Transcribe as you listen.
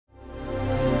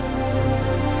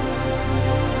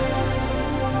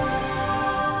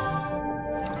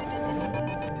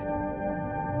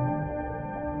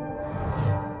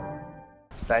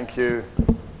thank you,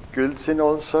 Gülzin,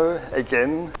 also,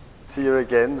 again. See you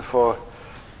again for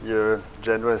your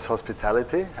generous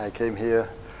hospitality. I came here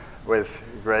with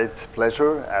great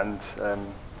pleasure, and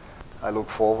I look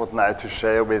forward now to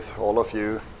share with all of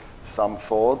you some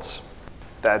thoughts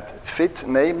that fit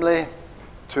namely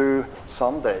to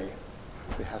Sunday.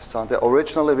 We have Sunday.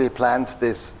 Originally we planned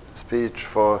this speech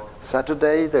for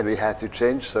Saturday, then we had to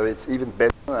change, so it's even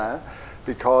better now,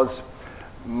 because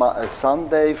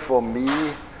Sunday for me,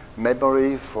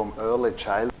 memory from early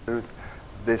childhood,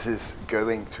 this is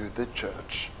going to the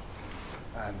church.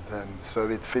 And so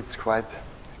it fits quite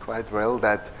well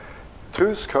that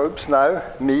two scopes now,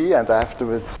 me and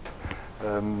afterwards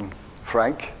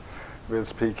Frank, will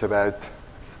speak about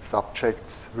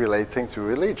subjects relating to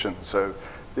religion. So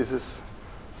this is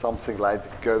something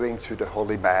like going to the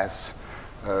Holy Mass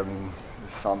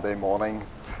Sunday morning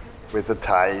with the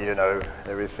tie, you know,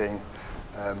 everything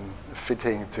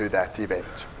fitting to that event.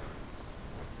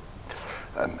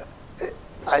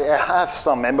 I have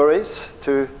some memories,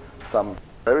 some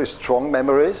very strong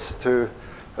memories to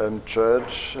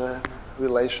church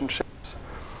relationships.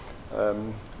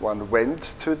 One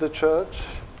went to the church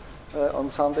on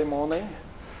Sunday morning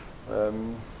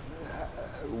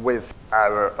with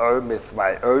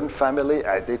my own family.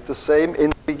 I did the same in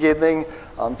the beginning,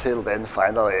 until then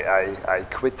finally I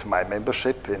quit my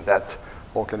membership in that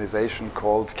organization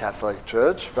called Catholic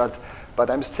Church, but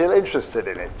I'm still interested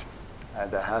in it,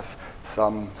 and I have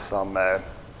some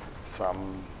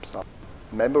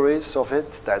memories of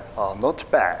it that are not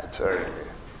bad.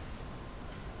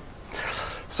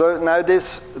 So now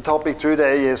this topic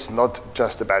today is not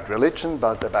just about religion,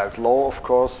 but about law, of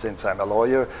course, since I'm a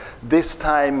lawyer. This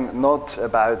time not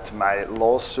about my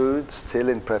lawsuit, still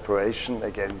in preparation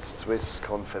against Swiss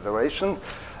Confederation.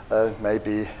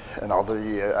 Maybe another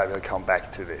year I will come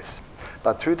back to this.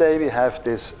 But today we have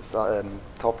this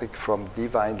topic from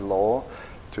divine law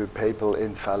to papal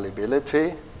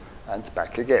infallibility and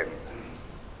back again.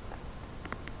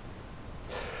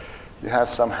 You have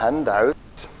some handouts.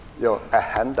 A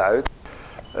handout.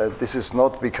 This is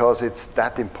not because it's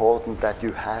that important that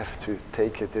you have to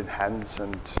take it in hands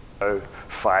and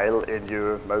file in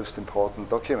your most important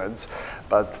documents,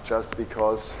 but just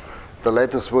because the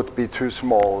letters would be too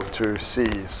small to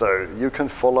see. So you can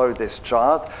follow this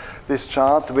chart. This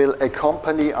chart will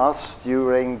accompany us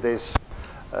during this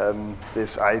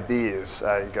these ideas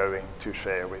I'm going to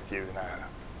share with you now.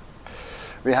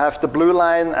 We have the blue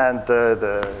line and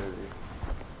the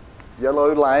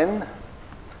yellow line.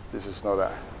 This is not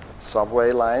a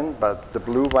subway line, but the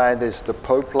blue line is the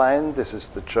Pope line. This is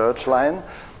the church line.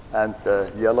 And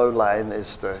the yellow line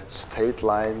is the state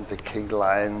line, the king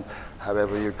line,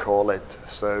 however you call it.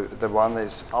 So the one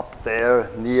is up there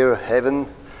near heaven,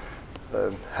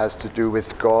 has to do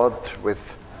with God,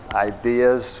 with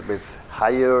ideas, with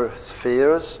higher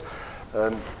spheres.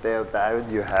 There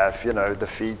down you have, you know, the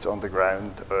feet on the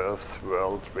ground, earth,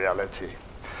 world, reality.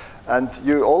 And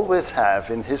you always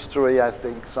have in history, I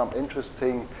think, some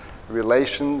interesting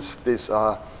relations. These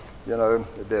are, you know,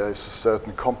 there is a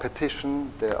certain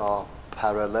competition, there are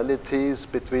parallelities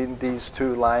between these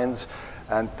two lines,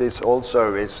 and this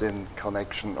also is in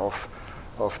connection of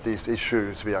these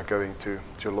issues we are going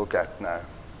to look at now.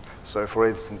 So, for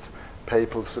instance,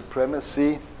 papal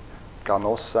supremacy,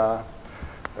 Ganossa,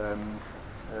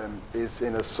 is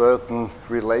in a certain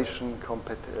relation,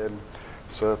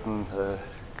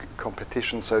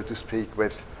 competition, so to speak,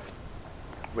 with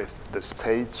the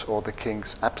states or the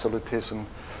king's absolutism,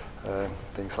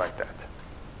 things like that.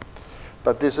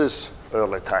 But this is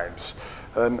early times.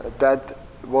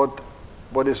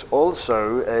 What is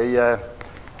also a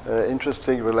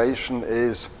interesting relation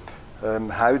is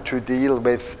how to deal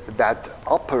with that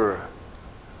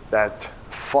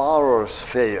farer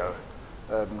sphere,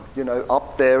 you know,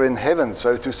 up there in heaven,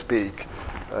 so to speak.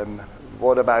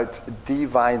 What about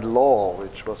divine law,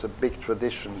 which was a big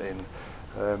tradition in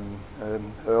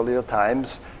earlier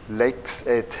times? Lex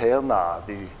aeterna,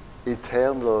 the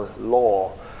eternal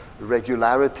law,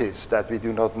 regularities that we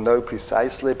do not know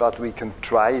precisely, but we can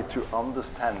try to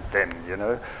understand them, you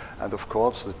know. And of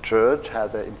course, the church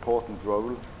had an important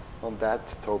role on that,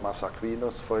 Thomas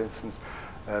Aquinas, for instance,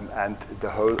 and the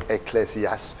whole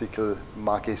ecclesiastical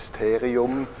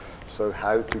magisterium, so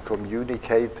how to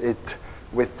communicate it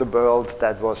with the world,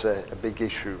 that was a big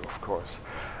issue, of course.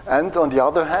 And on the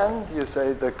other hand, you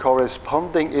say the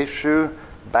corresponding issue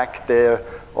back there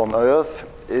on earth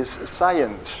is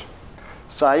science.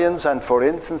 Science, and for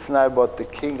instance now what the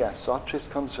king as such is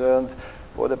concerned,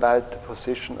 what about the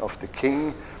position of the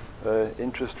king?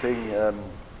 Interesting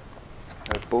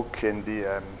book in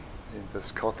the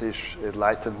Scottish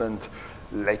Enlightenment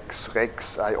Lex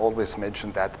Rex. I always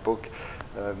mention that book,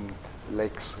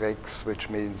 Lex Rex, which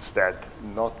means that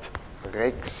not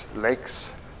Rex,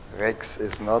 Lex. Rex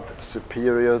is not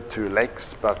superior to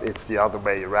Lex, but it's the other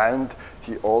way around.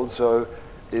 He also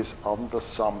is under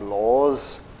some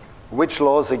laws. Which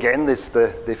laws, again, is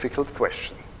the difficult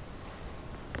question.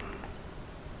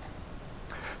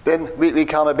 Then we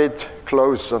come a bit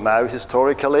closer now,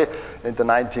 historically, in the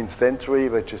 19th century,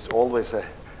 which is always an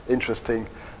interesting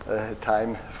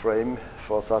time frame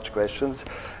for such questions.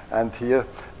 And here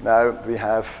now we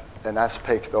have an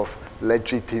aspect of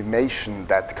legitimation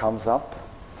that comes up.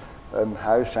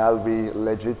 How shall we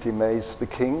legitimize the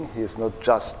king? He is not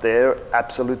just there,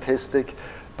 absolutistic,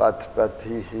 but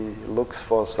he looks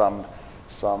for some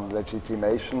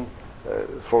legitimation.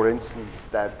 For instance,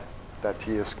 that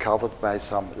he is covered by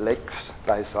some lex,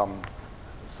 by some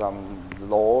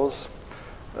laws.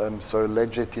 So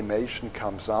legitimation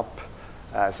comes up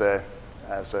as a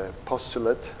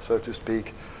postulate, so to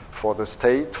speak, for the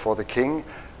state, for the king,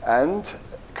 and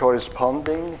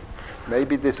corresponding.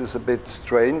 Maybe this is a bit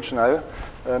strange now,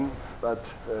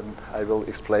 but I will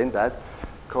explain that.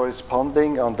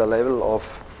 Corresponding on the level of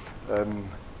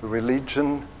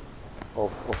religion,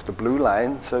 of the blue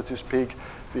line, so to speak,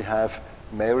 we have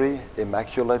Mary,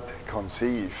 Immaculate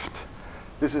Conceived.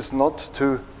 This is not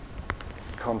to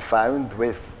confound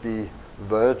with the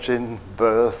virgin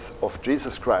birth of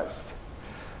Jesus Christ.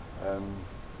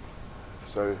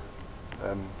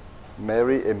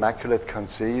 Mary, Immaculate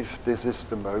Conceived, this is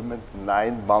the moment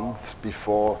 9 months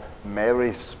before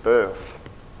Mary's birth.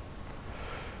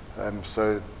 And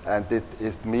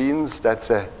it means that's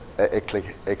an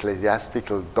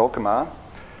ecclesiastical dogma.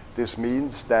 This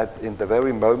means that in the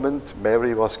very moment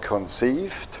Mary was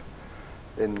conceived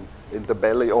in the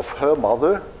belly of her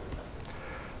mother,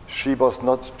 she was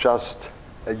not just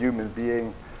a human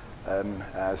being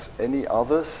as any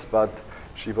others, but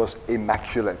she was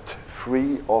immaculate,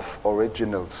 free of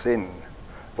original sin.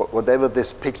 But whatever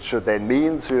this picture then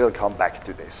means, we will come back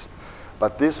to this.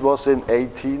 But this was in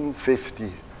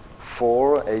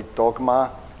 1854, a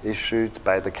dogma issued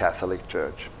by the Catholic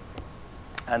Church.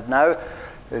 And now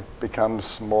it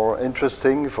becomes more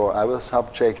interesting for our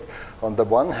subject. On the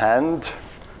one hand,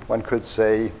 one could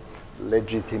say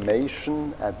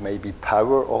legitimation and maybe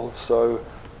power also,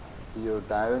 here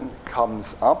down,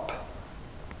 comes up.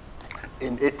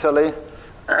 In Italy,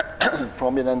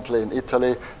 prominently in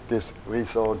Italy, this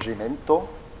Risorgimento,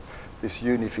 this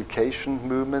unification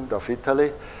movement of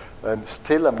Italy,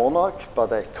 still a monarch,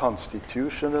 but a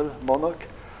constitutional monarch,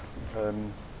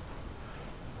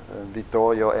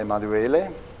 Vittorio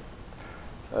Emanuele,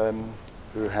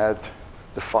 who had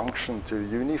the function to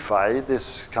unify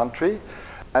this country.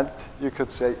 And you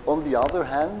could say, on the other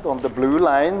hand, on the blue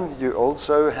line, you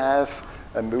also have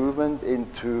a movement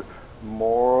into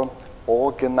more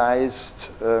organized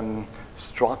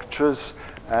structures,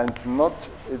 and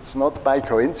it's not by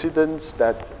coincidence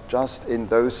that just in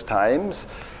those times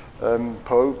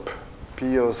Pope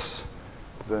Pius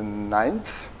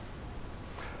IX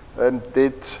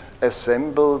did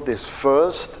assemble this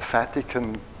first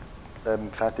Vatican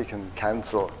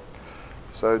Council.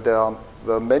 So there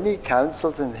were many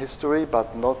councils in history,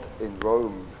 but not in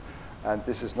Rome. And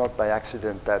this is not by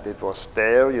accident that it was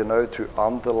there, to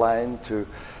underline, to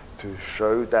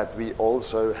show that we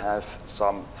also have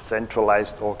some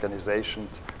centralized organizations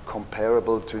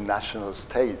comparable to national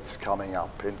states coming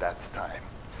up in that time.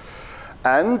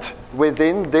 And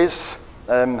within this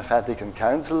Vatican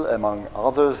Council, among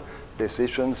other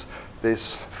decisions,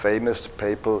 this famous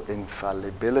Papal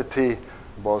Infallibility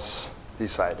was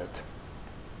decided.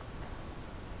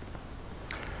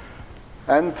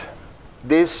 And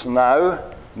this now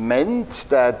meant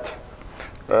that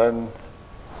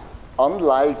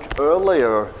unlike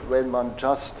earlier, when one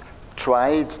just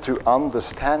tried to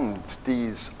understand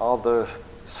these other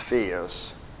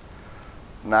spheres,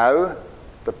 now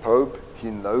the Pope, he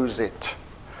knows it.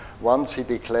 Once he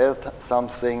declared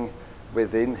something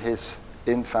within his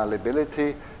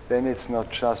infallibility, then it's not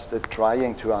just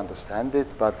trying to understand it,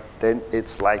 but then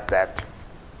it's like that.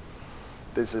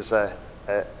 This is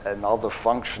another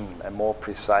function, a more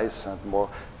precise and more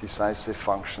decisive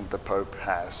function the Pope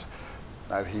has.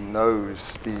 Now he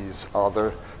knows these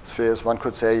other spheres. One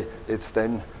could say it's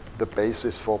then the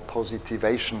basis for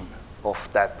positivation of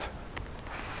that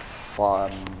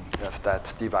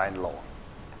divine law.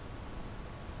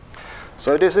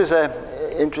 So this is an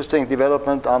interesting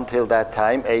development until that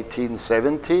time,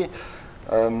 1870.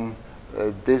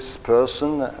 This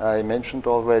person, I mentioned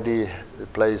already,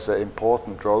 plays an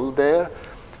important role there.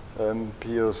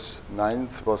 Pius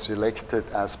IX was elected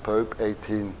as Pope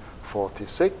 18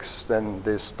 46. Then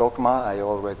this dogma I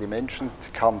already mentioned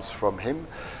comes from him.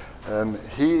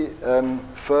 He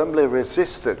firmly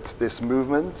resisted this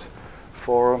movement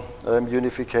for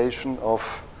unification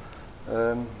of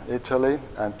Italy,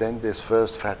 and then this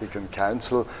First Vatican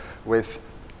Council with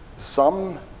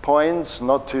some points,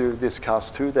 not to discuss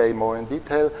today more in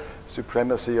detail,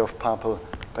 supremacy of papal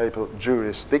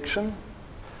jurisdiction,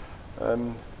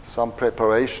 some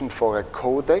preparation for a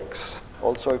codex,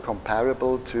 also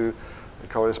comparable to the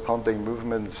corresponding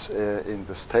movements in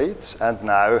the States, and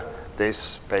now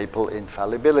this papal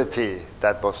infallibility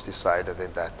that was decided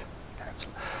in that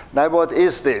council. Now what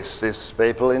is this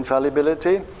papal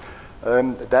infallibility?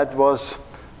 That was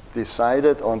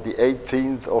decided on the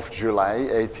 18th of July,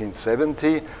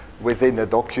 1870, within a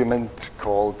document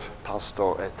called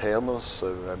Pastor Aeternus,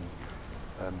 so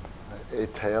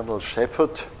Eternal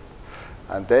Shepherd.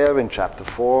 And there in chapter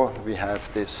 4, we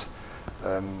have this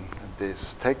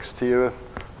text here,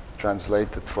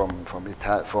 translated from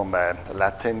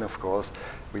Latin, of course.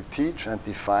 We teach and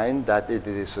define that it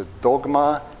is a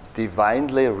dogma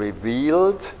divinely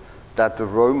revealed that the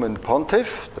Roman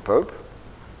Pontiff, the Pope,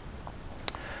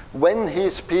 when he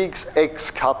speaks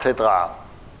ex cathedra,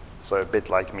 so a bit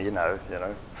like me now, you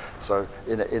know, so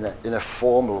in a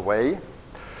formal way,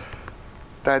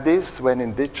 that is, when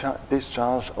in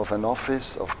discharge of an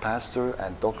office of pastor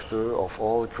and doctor of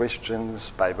all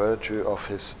Christians by virtue of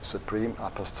his supreme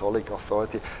apostolic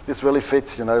authority. This really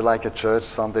fits, you know, like a church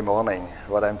Sunday morning,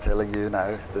 what I'm telling you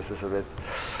now. This is a bit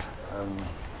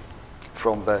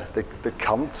from the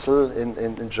council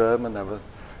in German.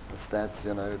 What's that,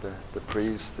 you know, the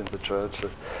priest in the church.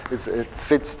 It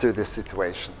fits to this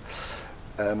situation.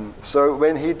 So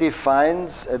when he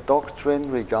defines a doctrine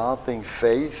regarding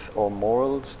faith or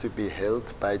morals to be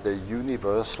held by the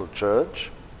universal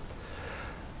church,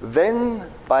 then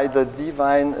by the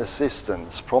divine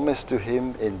assistance promised to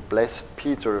him in blessed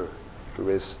Peter, who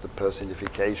is the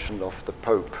personification of the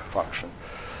Pope function,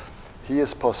 he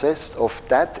is possessed of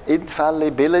that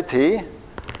infallibility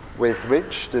with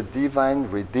which the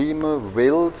divine Redeemer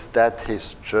willed that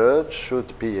his church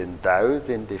should be endowed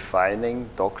in defining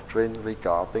doctrine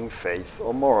regarding faith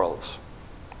or morals.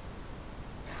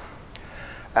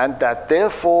 And that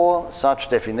therefore such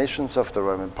definitions of the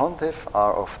Roman Pontiff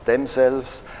are of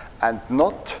themselves and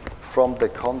not from the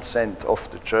consent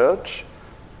of the church,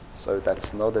 so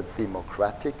that's not a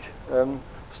democratic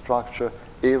structure,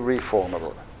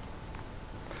 irreformable.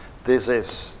 This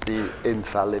is the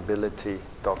infallibility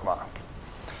dogma.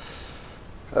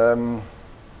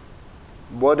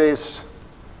 What is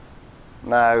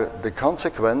now the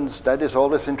consequence? That is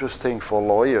always interesting for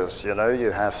lawyers. You know, you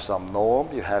have some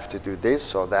norm, you have to do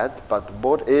this or that, but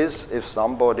what is if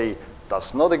somebody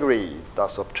does not agree,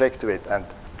 does object to it? And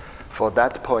for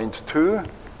that point too,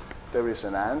 there is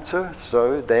an answer.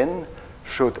 So then,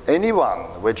 should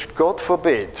anyone, which God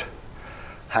forbid,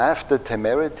 have the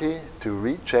temerity to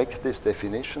reject this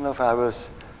definition of ours,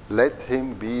 let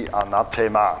him be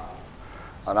anathema.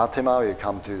 Anathema, we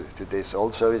come to this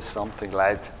also, is something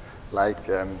like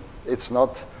it's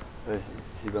not,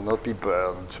 he will not be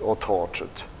burned or tortured.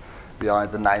 We are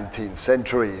in the 19th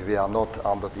century, we are not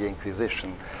under the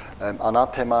Inquisition.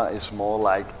 Anathema is more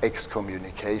like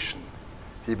excommunication.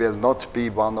 He will not be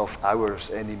one of ours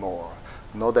anymore,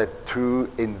 not a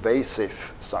too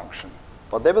invasive sanction,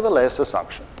 but nevertheless a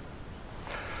sanction.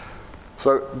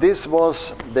 So this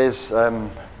was this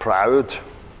proud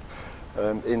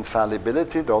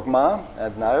infallibility dogma,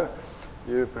 and now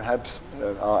you perhaps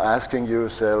are asking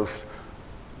yourself,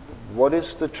 what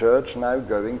is the church now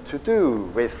going to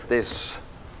do with this,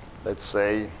 let's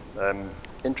say,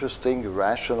 interesting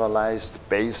rationalized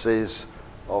basis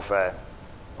of a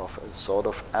sort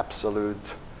of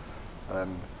absolute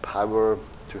power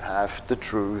to have the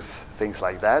truth, things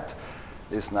like that?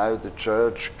 Is now the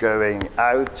church going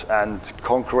out and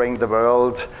conquering the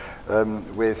world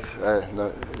with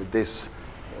this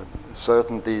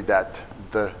certainty that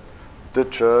the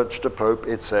church, the Pope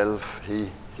itself, he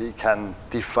can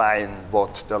define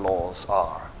what the laws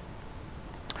are.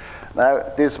 Now,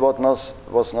 this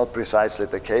was not precisely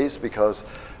the case, because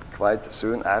quite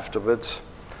soon afterwards,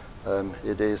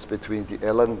 it is between the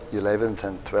 11th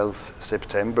and 12th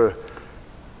September,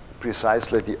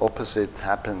 precisely the opposite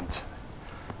happened.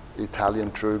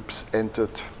 Italian troops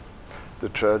entered the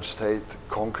church state,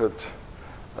 conquered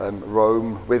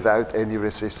Rome without any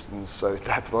resistance. So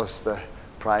that was the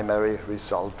primary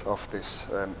result of this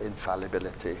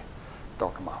infallibility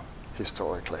dogma,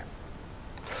 historically.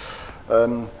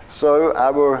 So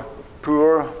our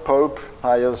poor Pope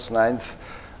Pius IX,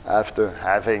 after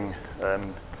having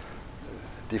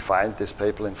defined this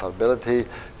papal infallibility.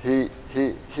 He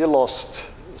lost,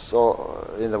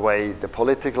 so in a way, the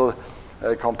political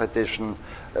competition.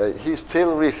 He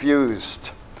still refused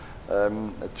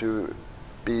to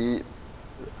be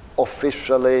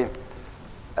officially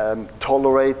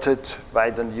tolerated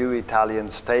by the new Italian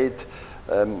state.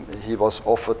 He was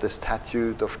offered the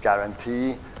statute of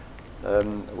guarantee,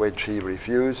 which he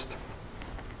refused.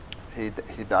 He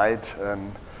died a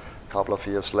couple of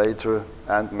years later,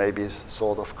 and maybe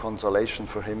sort of consolation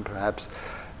for him, perhaps,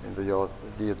 in the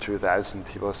year 2000,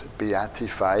 he was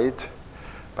beatified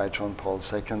by John Paul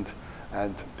II,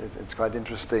 and it's quite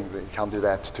interesting. We come to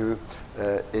that too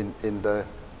in the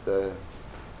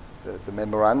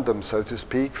memorandum, so to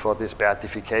speak, for this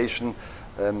beatification.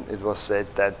 It was said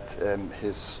that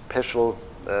his special,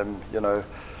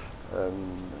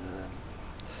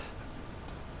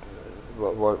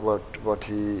 what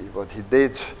he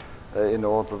did in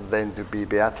order then to be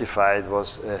beatified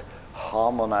was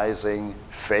harmonizing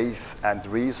faith and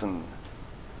reason,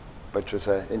 which is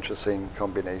an interesting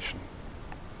combination.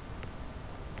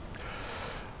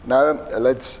 Now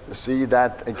let's see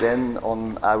that again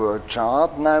on our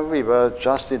chart. Now we were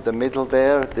just in the middle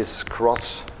there, this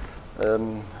cross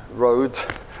road,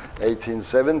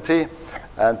 1870,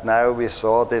 and now we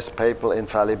saw this papal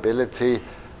infallibility.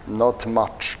 Not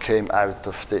much came out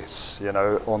of this,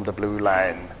 on the blue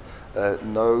line.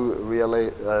 No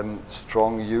really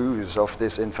strong use of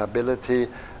this infallibility.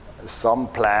 Some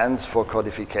plans for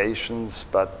codifications,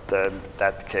 but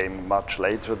that came much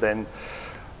later then.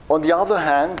 On the other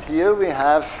hand, here we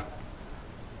have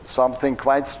something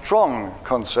quite strong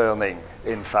concerning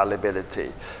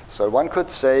infallibility. So one could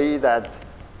say that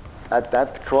at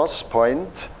that cross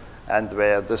point, and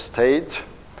where the state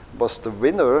was the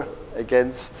winner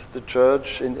against the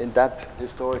church in that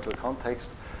historical context,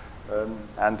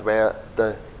 and where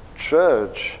the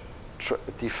church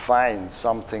defined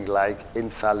something like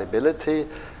infallibility,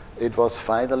 it was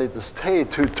finally the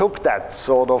state who took that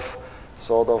sort of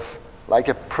like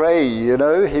a prey,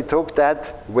 he took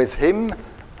that with him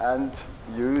and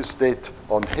used it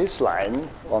on his line,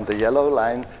 on the yellow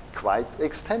line, quite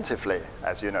extensively,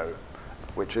 as you know,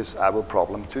 which is our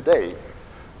problem today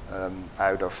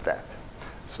out of that.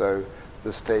 So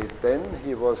the state then,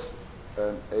 he was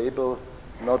able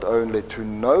not only to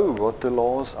know what the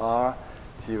laws are,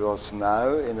 he was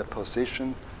now in a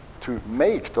position to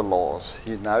make the laws.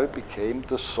 He now became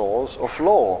the source of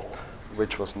law,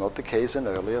 which was not the case in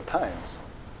earlier times.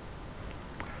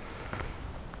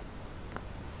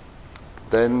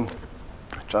 Then,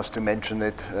 just to mention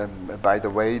it, by the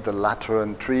way, the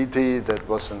Lateran Treaty, that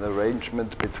was an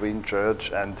arrangement between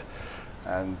church and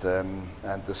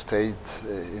the state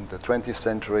in the 20th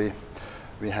century.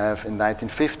 We have in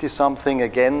 1950 something,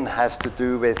 again, has to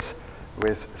do with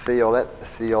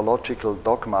theological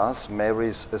dogmas,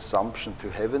 Mary's assumption to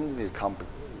heaven. We'll come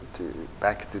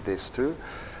back to this too.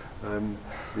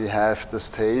 We have the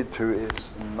state who is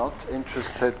not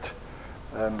interested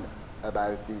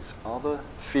about these other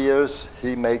fears.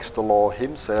 He makes the law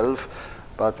himself,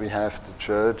 but we have the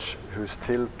church who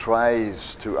still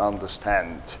tries to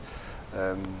understand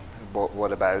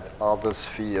what about others'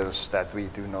 fears that we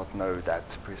do not know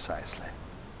that precisely.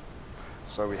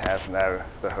 So we have now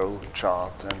the whole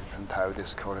chart and how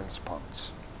this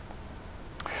corresponds.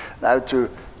 Now to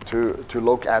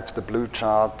look at the blue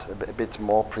chart a bit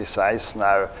more precise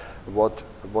now, what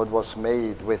was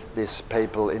made with this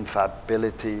papal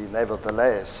infallibility.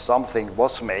 Nevertheless, something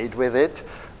was made with it,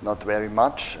 not very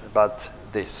much, but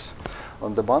this.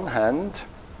 On the one hand,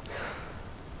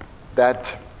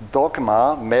 that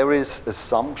dogma, Mary's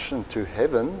assumption to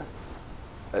heaven,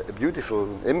 a beautiful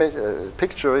image,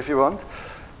 picture if you want,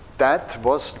 that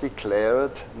was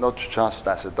declared not just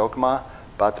as a dogma,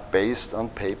 but based on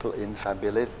papal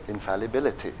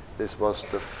infallibility. This was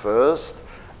the first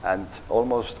and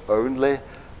almost only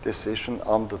decision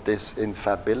under this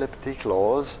infallibility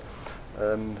clause,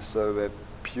 so a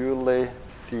purely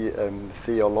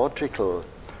theological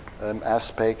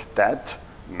aspect that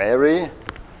Mary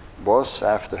was,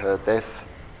 after her death,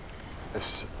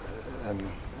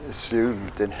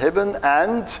 assumed in heaven,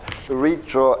 and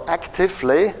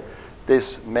retroactively,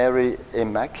 this Mary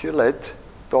Immaculate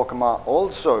dogma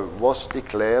also was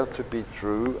declared to be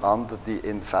true under the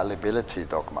infallibility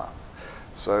dogma.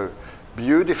 So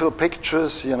beautiful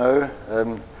pictures,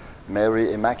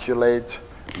 Mary Immaculate,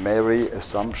 Mary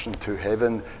Assumption to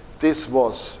heaven. This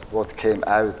was what came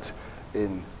out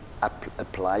in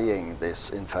applying this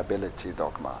infallibility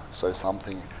dogma. So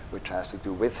something which has to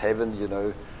do with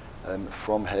heaven,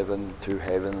 from heaven to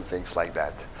heaven, things like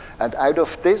that. And out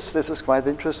of this is quite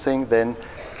interesting, then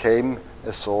came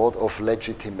a sort of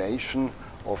legitimation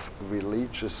of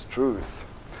religious truth.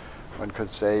 One could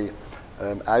say,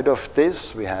 out of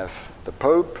this we have the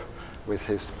Pope with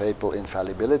his papal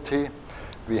infallibility.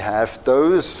 We have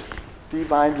those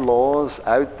divine laws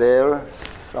out there,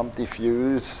 some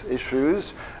diffuse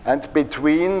issues, and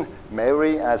between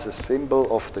Mary as a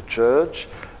symbol of the Church,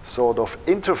 sort of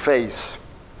interface,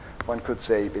 one could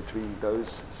say, between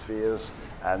those spheres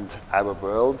and our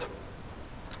world.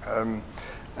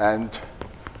 And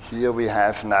here we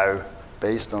have now,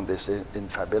 based on this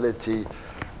infallibility,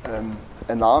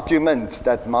 an argument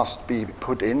that must be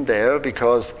put in there,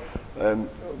 because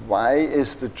why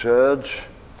is the Church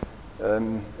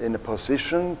in a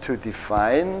position to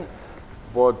define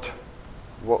what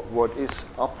is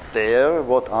up there,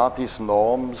 what are these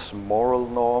norms, moral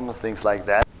norms, things like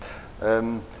that.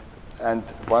 And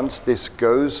once this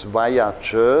goes via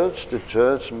church, the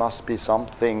church must be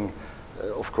something,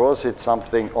 of course it's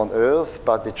something on earth,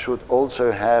 but it should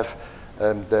also have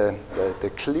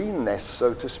the cleanness,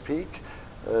 so to speak,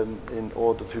 in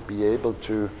order to be able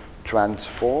to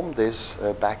transform this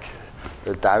back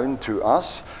down to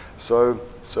us. So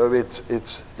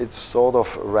it's sort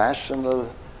of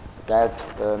rational that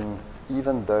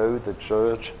even though the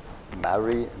church,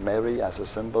 Mary as a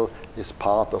symbol, is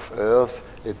part of earth,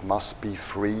 it must be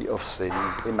free of sin,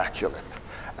 immaculate.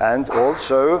 And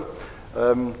also,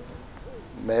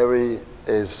 Mary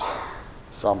is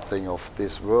something of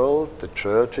this world, the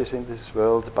church is in this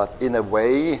world, but in a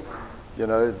way, you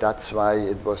know, that's why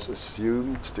it was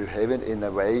assumed to heaven, in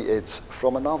a way it's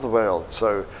from another world.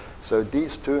 So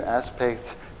these two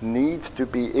aspects need to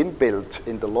be inbuilt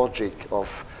in the logic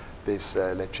of this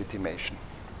legitimation.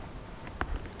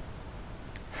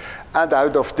 And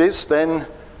out of this then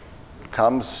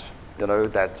comes, you know,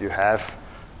 that you have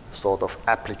sort of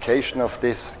application of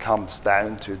this comes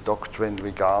down to doctrine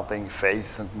regarding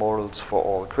faith and morals for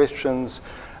all Christians.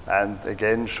 And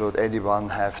again, should anyone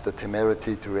have the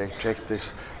temerity to reject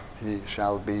this, he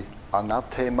shall be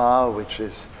anathema, which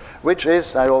is,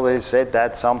 I always said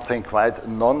that, something quite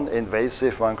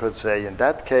non-invasive, one could say. In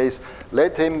that case,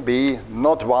 let him be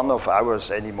not one of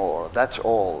ours anymore. That's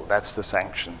all, that's the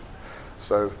sanction.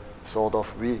 So sort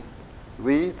of we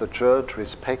the church,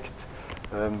 respect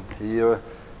here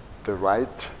the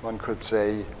right, one could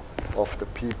say, of the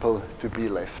people to be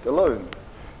left alone.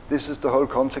 This is the whole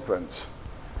consequence.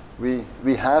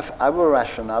 We have our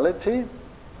rationality,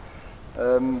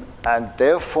 and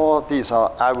therefore these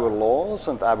are our laws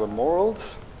and our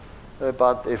morals,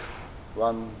 but if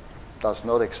one does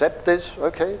not accept this,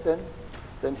 okay,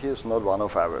 then he is not one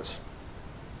of ours.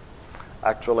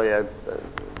 Actually,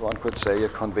 one could say a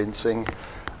convincing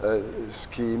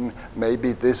scheme.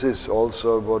 Maybe this is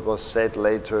also what was said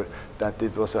later, that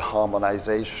it was a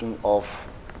harmonization of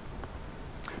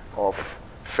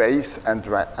faith and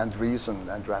reason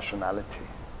and rationality.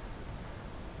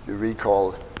 You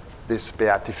recall this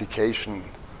beatification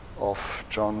of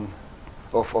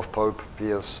Pope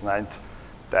Pius IX,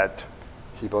 that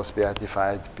he was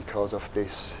beatified because of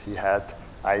this. He had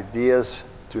ideas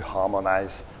to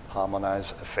harmonize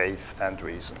faith and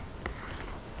reason.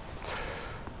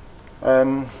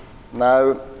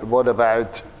 Now, what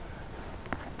about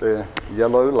the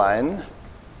yellow line?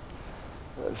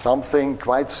 Something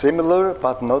quite similar,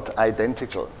 but not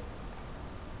identical.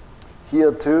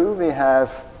 Here too we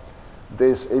have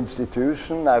this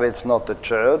institution. Now it's not the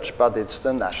church, but it's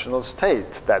the national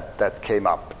state that came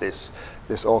up. This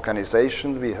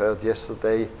organization we heard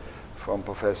yesterday from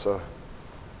Professor,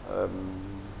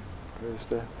 who's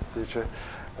the teacher,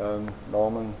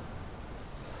 Norman,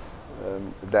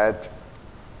 that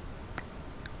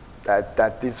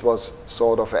this was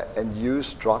sort of a new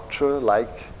structure,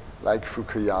 like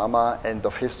Fukuyama, end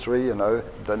of history, you know,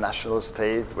 the national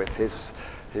state with his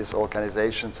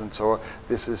organizations and so on.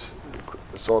 This is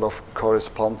sort of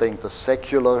corresponding the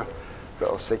secularized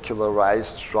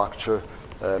structure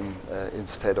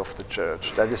instead of the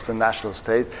church. That is the national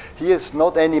state. He is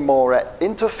not anymore an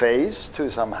interface to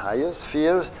some higher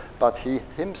spheres, but he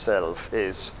himself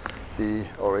is the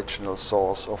original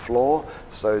source of law.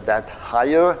 So that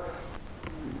higher,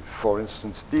 for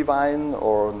instance, divine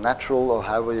or natural, or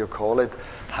however you call it,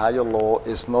 higher law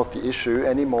is not the issue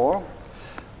anymore.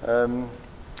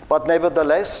 But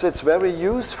nevertheless, it's very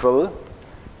useful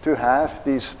to have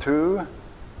these two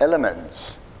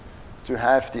elements, to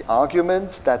have the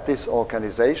argument that this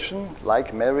organization,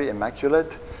 like Mary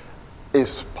Immaculate,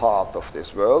 is part of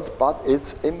this world, but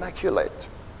it's immaculate.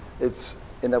 It's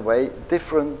in a way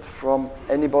different from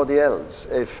anybody else.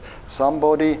 If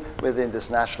somebody within this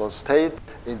national state,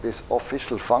 in this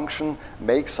official function,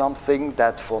 makes something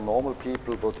that for normal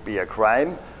people would be a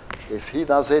crime, if he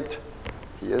does it,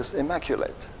 he is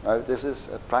immaculate. Now, this is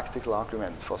a practical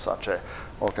argument for such an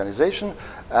organization,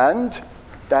 and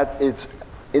that it's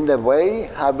in a way,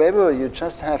 however, you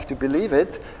just have to believe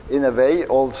it, in a way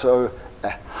also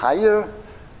a higher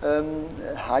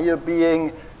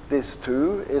being. This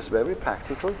too is very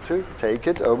practical to take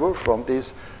it over from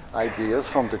these ideas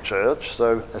from the church,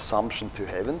 so assumption to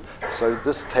heaven. So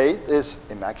the state is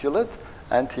immaculate,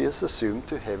 and he is assumed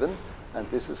to heaven, and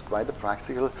this is quite a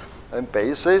practical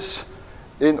basis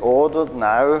in order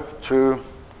now to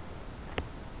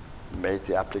make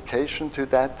the application to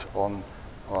that on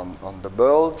the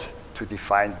world, to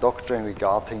define doctrine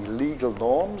regarding legal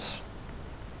norms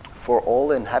for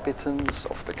all inhabitants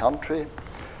of the country.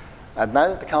 And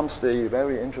now comes the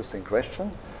very interesting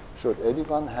question: should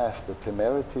anyone have the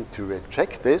temerity to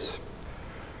reject this?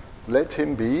 Let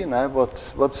him be. Now,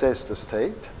 what says the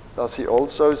state? Does he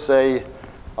also say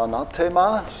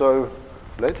anathema? So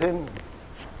let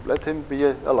him be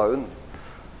alone.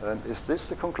 Is this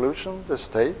the conclusion the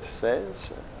state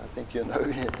says? I think you know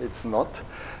it's not.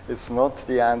 It's not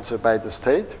the answer by the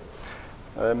state.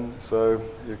 So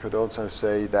you could also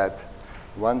say that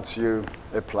once you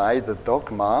apply the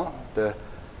dogma, the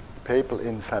Papal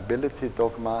Infallibility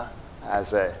dogma,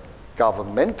 as a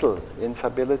governmental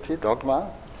infallibility dogma,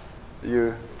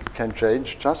 you can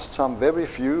change just some very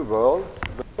few words,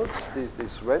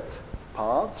 these red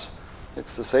parts.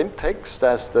 It's the same text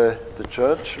as the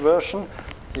church version.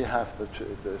 You have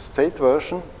the state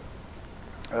version.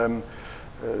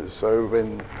 So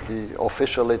when he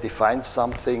officially defines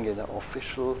something in an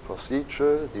official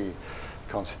procedure, the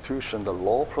constitution, the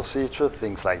law procedure,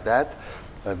 things like that,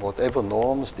 whatever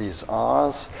norms these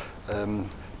are,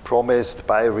 promised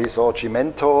by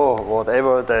risorgimento, or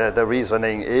whatever the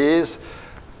reasoning is,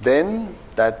 then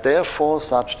that therefore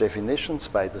such definitions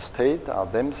by the state are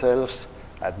themselves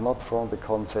and not from the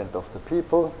consent of the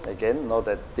people, again, not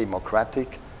a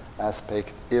democratic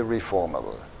aspect,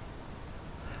 irreformable.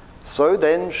 So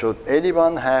then, should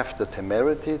anyone have the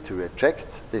temerity to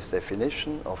reject this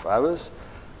definition of ours,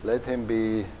 let him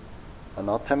be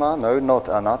anathema, no, not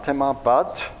anathema,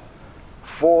 but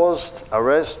forced,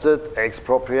 arrested,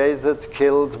 expropriated,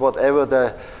 killed, whatever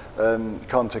the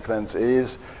consequence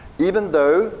is, even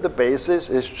though the basis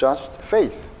is just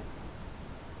faith.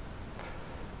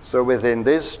 So within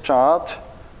this chart,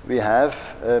 we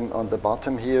have on the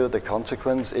bottom here the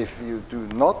consequence: if you do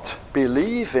not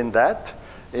believe in that,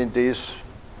 in these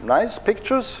nice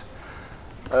pictures,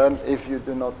 if you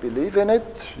do not believe in it,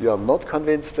 you are not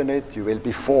convinced in it, you will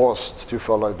be forced to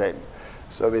follow them.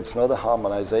 So it's not a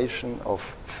harmonization of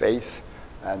faith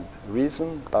and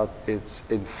reason, but it's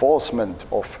enforcement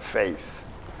of faith,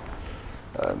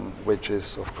 which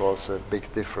is, of course, a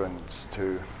big difference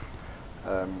to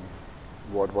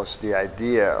what was the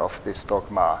idea of this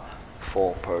dogma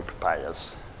for Pope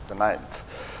Pius IX.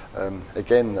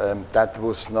 Again, that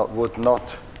would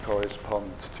not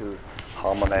correspond to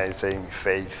harmonizing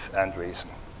faith and reason.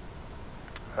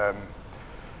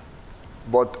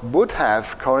 What would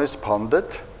have corresponded,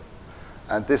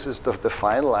 and this is the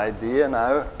final idea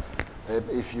now,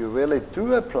 if you really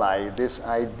do apply this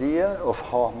idea of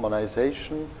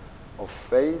harmonization of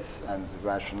faith and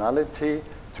rationality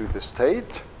to the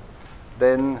state,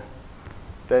 then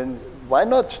why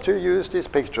not to use these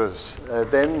pictures?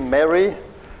 Then Mary,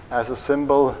 as a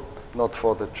symbol not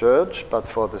for the church but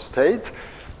for the state,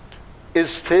 is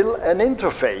still an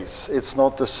interface. It's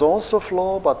not the source of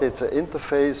law, but it's an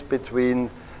interface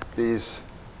between these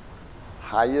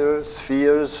higher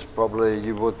spheres. Probably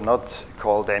you would not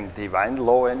call them divine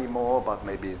law anymore, but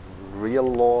maybe real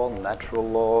law, natural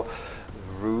law,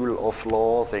 rule of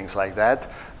law, things like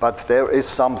that. But there is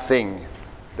something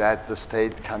that the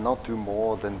state cannot do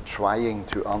more than trying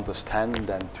to understand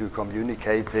and to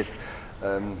communicate it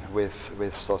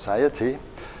with society.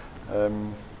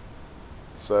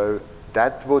 So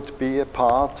that would be a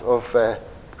part of a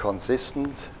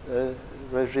consistent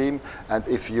regime. And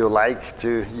if you like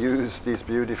to use these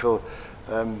beautiful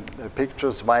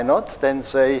pictures, why not? Then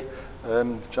say,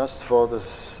 just for the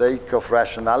sake of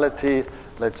rationality,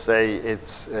 let's say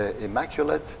it's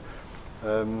immaculate.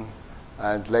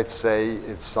 And let's say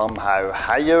it's somehow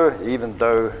higher, even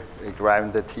though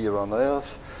grounded here on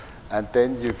earth. And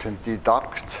then you can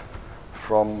deduct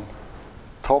from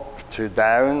top to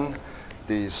down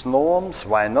these norms,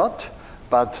 why not?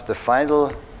 But the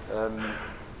final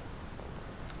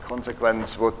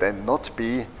consequence would then not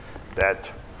be that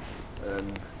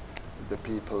the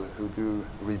people who do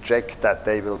reject that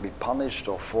they will be punished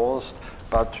or forced,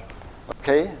 but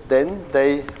okay, then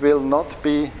they will not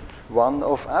be one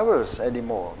of ours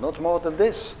anymore, not more than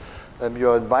this.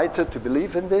 You're invited to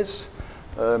believe in this,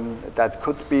 that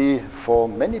could be, for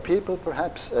many people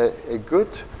perhaps, a good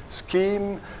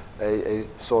scheme, a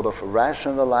sort of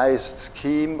rationalized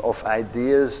scheme of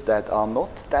ideas that are not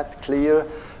that clear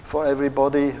for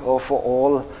everybody or for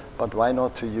all, but why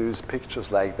not to use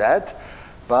pictures like that?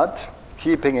 But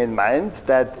keeping in mind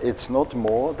that it's not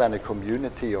more than a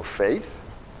community of faith,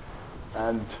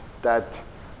 and that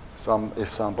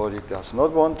if somebody does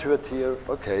not want to adhere,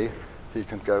 okay, he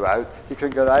can go out. He can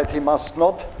go out. He must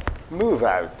not move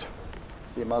out.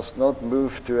 He must not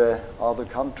move to another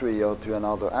country or to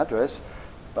another address,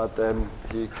 but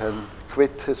he can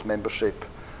quit his membership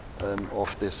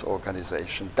of this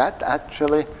organization. That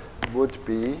actually would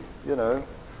be, you know,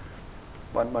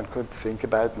 one could think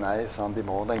about now Sunday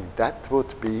morning. That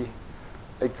would be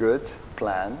a good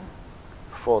plan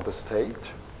for the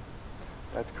state.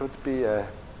 That could be a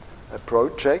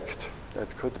project.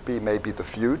 That could be maybe the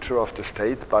future of the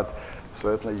state, but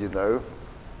certainly, you know,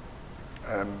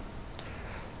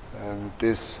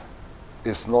 this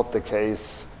is not the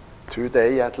case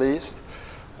today, at least.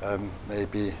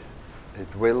 Maybe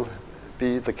it will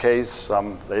be the case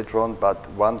later on, but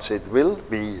once it will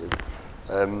be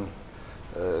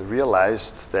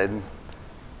realized, then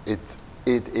it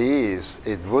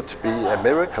would be a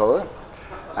miracle.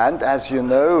 And as you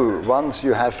know, once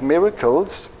you have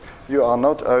miracles, you are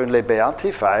not only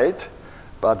beatified,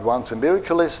 but once a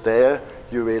miracle is there,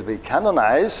 you will be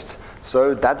canonized.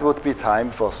 So that would be time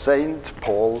for Saint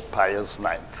Paul Pius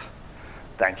IX.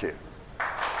 Thank you.